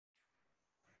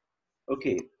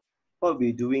Okay, what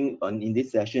we're doing in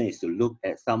this session is to look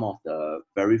at some of the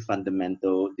very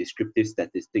fundamental descriptive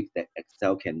statistics that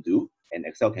Excel can do, and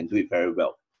Excel can do it very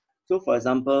well. So for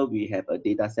example, we have a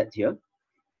data set here.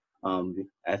 I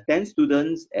have 10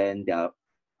 students and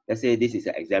let's say this is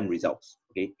the exam results,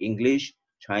 okay? English,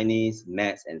 Chinese,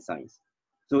 Maths, and Science.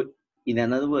 So in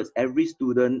other words, every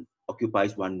student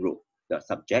occupies one row. The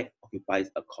subject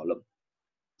occupies a column.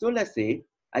 So let's say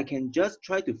I can just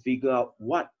try to figure out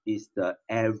what is the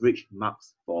average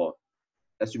marks for,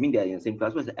 assuming they're in the same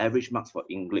class, what's the average marks for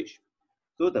English.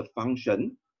 So the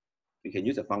function, we can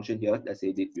use a function here. Let's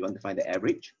say we want to find the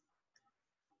average.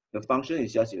 The function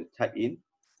is just you type in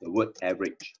the word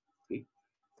average, okay?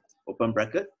 Open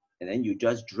bracket, and then you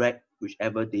just drag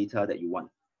whichever data that you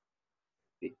want.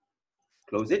 Okay?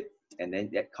 Close it, and then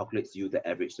that calculates you the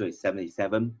average. So it's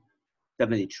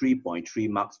 73.3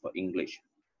 marks for English.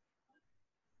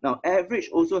 Now, average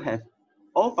also have,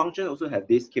 all functions also have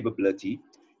this capability.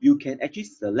 You can actually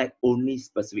select only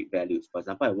specific values. For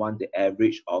example, I want the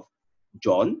average of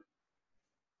John,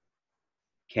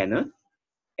 Kenneth,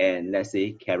 and let's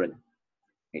say Karen.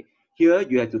 Okay. Here,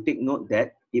 you have to take note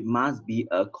that it must be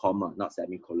a comma, not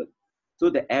semicolon.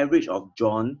 So the average of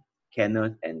John,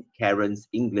 Kenneth, and Karen's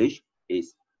English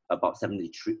is about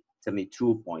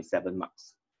 72.7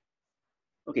 marks.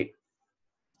 Okay.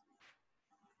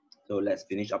 So let's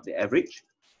finish up the average.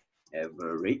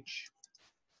 Average.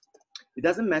 It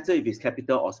doesn't matter if it's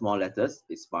capital or small letters,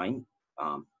 it's fine.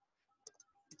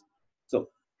 So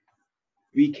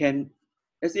we can,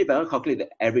 let's say if I want to calculate the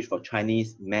average for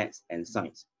Chinese, Maths, and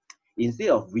Science. Instead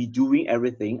of redoing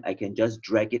everything, I can just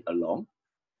drag it along,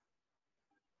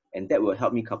 and that will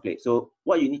help me calculate. So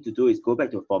what you need to do is go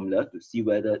back to a formula to see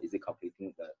whether is it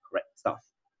calculating the correct stuff.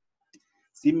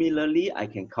 Similarly, I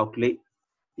can calculate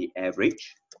the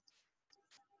average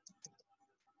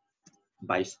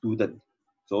by student.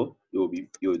 So you'll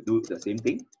do the same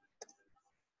thing.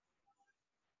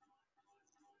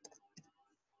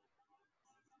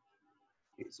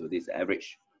 Okay, so this is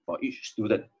average for each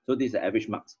student. So this is the average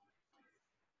marks.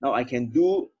 Now I can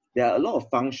do, there are a lot of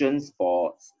functions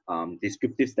for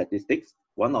descriptive statistics.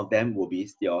 One of them will be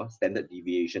your standard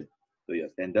deviation. So your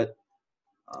standard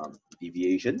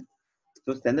deviation.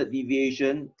 So standard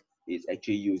deviation is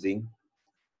actually using,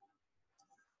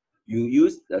 you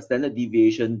use the standard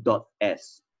deviation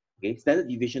 .s. Okay, standard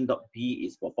deviation .p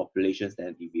is for population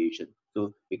standard deviation.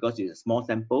 So because it's a small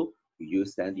sample, you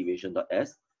use standard deviation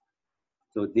 .s.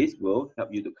 So this will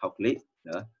help you to calculate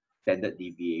the standard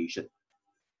deviation.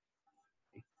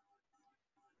 Okay.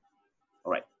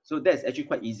 All right, so that's actually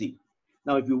quite easy.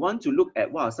 Now, if you want to look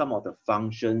at what are some of the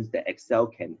functions that Excel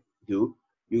can do,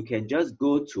 you can just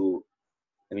go to,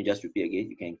 let me just repeat again,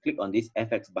 you can click on this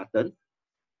FX button,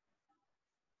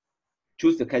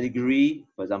 choose the category,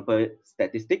 for example,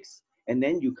 statistics, and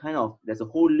then you there's a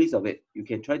whole list of it. You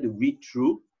can try to read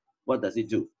through what does it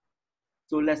do.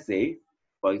 So let's say,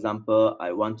 for example,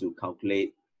 I want to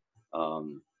calculate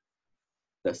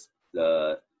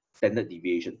the standard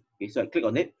deviation. Okay, so I click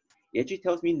on it. It actually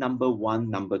tells me number 1,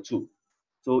 number 2.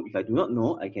 So if I do not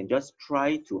know, I can just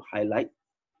try to highlight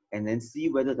and then see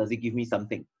whether does it give me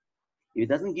something. If it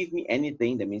doesn't give me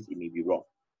anything, that means it may be wrong.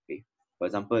 Okay, for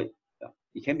example,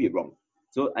 it can be wrong.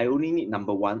 So I only need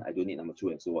number 1, I don't need number 2,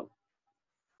 and so on.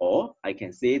 Or I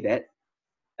can say that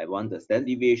I want the standard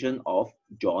deviation of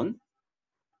John,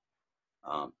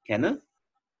 Kenneth,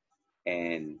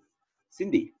 and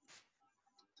Cindy.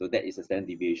 So that is a standard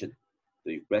deviation.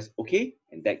 So you press OK,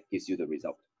 and that gives you the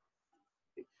result.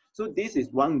 Okay. So this is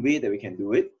one way that we can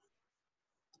do it.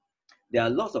 There are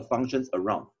lots of functions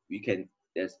around.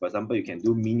 For example, you can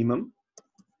do minimum.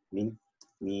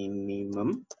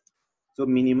 Minimum. So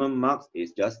minimum marks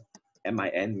is just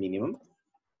MIN, minimum.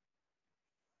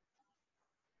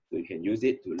 So you can use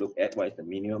it to look at what is the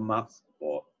minimum marks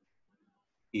for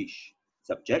each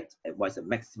subject and what is the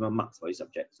maximum marks for each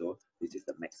subject. So this is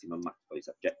the maximum mark for each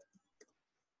subject.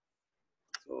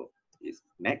 So it's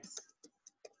max.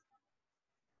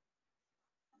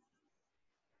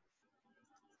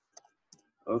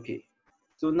 Okay,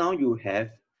 so now you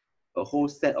have a whole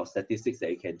set of statistics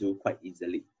that you can do quite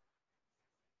easily.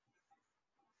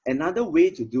 Another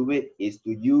way to do it is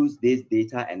to use this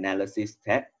data analysis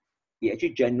tab. It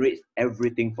actually generates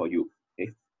everything for you,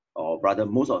 okay? Or rather,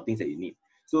 most of the things that you need.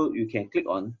 So you can click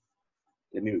on,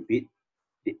 let me repeat,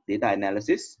 data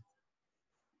analysis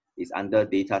is under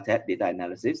data tab, data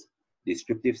analysis,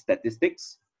 descriptive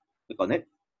statistics, click on it.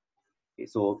 Okay,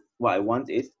 so what I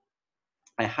want is,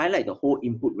 I highlight the whole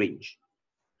input range,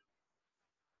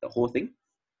 the whole thing.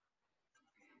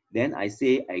 Then I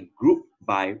say I group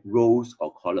by rows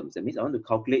or columns. That means I want to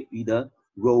calculate either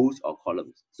rows or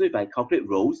columns. So if I calculate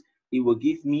rows, it will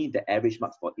give me the average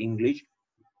marks for English,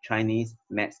 Chinese,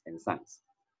 Maths, and Science.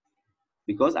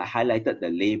 Because I highlighted the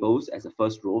labels as a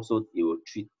first row, so it will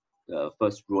treat the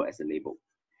first row as a label.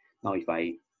 Now, if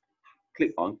I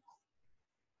click on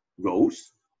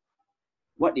rows,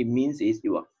 what it means is it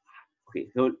will, okay,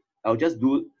 so I'll just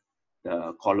do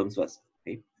the columns first,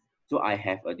 okay? So I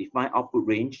have a defined output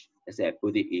range. Let's say I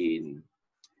put it in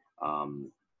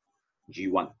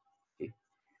G1, okay?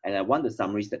 And I want the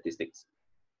summary statistics,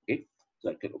 okay?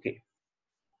 So I click OK.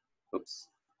 Oops.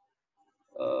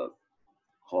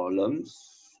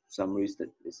 Columns, summaries,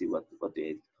 let's see what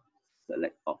they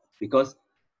select. Oh, because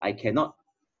I cannot,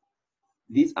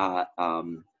 these are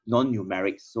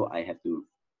non-numerics, so I have to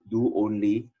do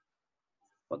only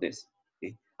for this,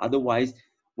 okay? Otherwise,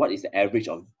 what is the average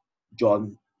of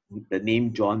John, the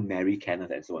name John, Mary,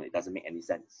 Kenneth, and so on? It doesn't make any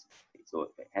sense. Okay, so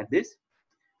if I have this,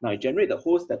 now I generate the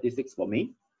whole statistics for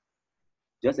me.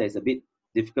 Just as it's a bit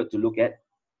difficult to look at.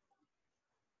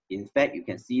 In fact, you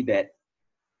can see that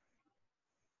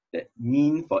the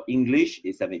mean for English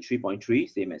is 73.3,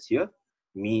 same as here.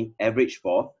 Mean average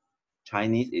for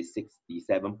Chinese is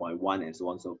 67.1, and so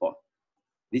on and so forth.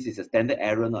 This is a standard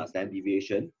error, not a standard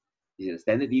deviation. This is a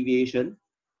standard deviation.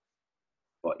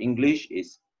 For English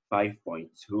is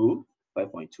 5.2,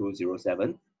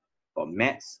 5.207. For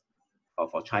Maths, or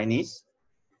for Chinese,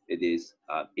 it is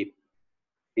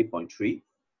 8.3.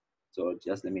 So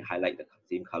just let me highlight the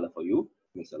same color for you.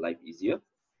 Makes your life easier.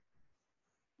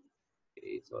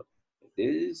 Okay, so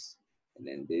this, and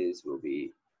then this will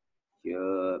be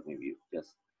here. Maybe just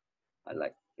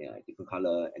highlight a different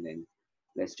color, and then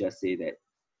let's just say that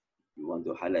you want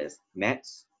to highlight as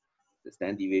Maths, the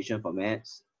standard deviation for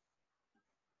Maths.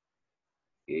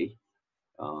 Okay,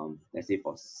 let's say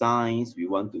for Science, we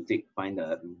want to find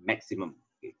the maximum.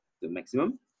 Okay, the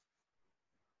maximum.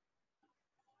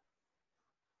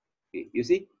 Okay, you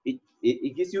see,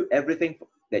 it gives you everything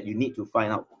that you need to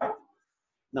find out.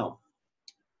 Now,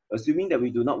 assuming that we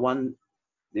do not want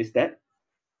this step,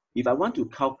 if I want to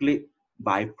calculate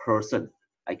by person,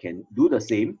 I can do the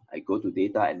same. I go to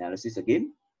data analysis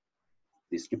again,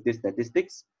 descriptive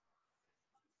statistics.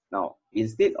 Now,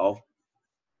 instead of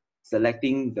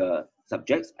selecting the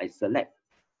subjects, I select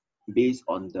based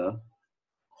on the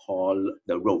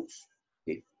rows.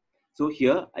 Okay, so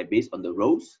here I base on the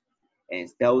rows, and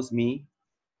it tells me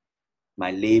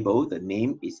my label, the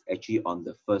name is actually on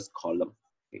the first column.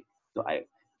 Okay, so I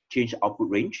change output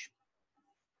range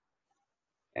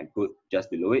and put just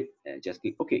below it, and just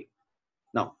click OK.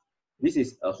 Now, this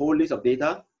is a whole list of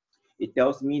data. It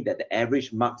tells me that the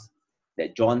average marks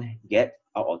that John get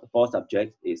out of the 4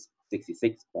 subjects is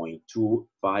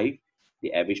 66.25.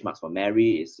 The average marks for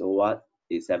Mary is so what?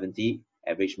 Is 70.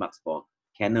 Average marks for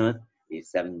Kenneth is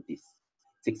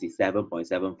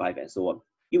 67.75, and so on.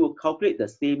 It will calculate the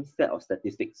same set of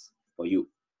statistics for you.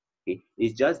 Okay,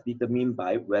 it's just determined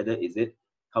by whether is it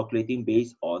calculating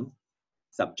based on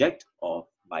subject or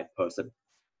by person.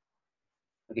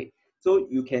 Okay, so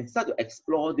you can start to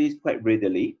explore this quite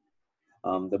readily.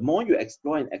 The more you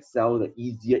explore in Excel, the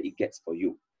easier it gets for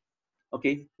you.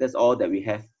 Okay, that's all that we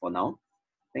have for now.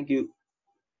 Thank you.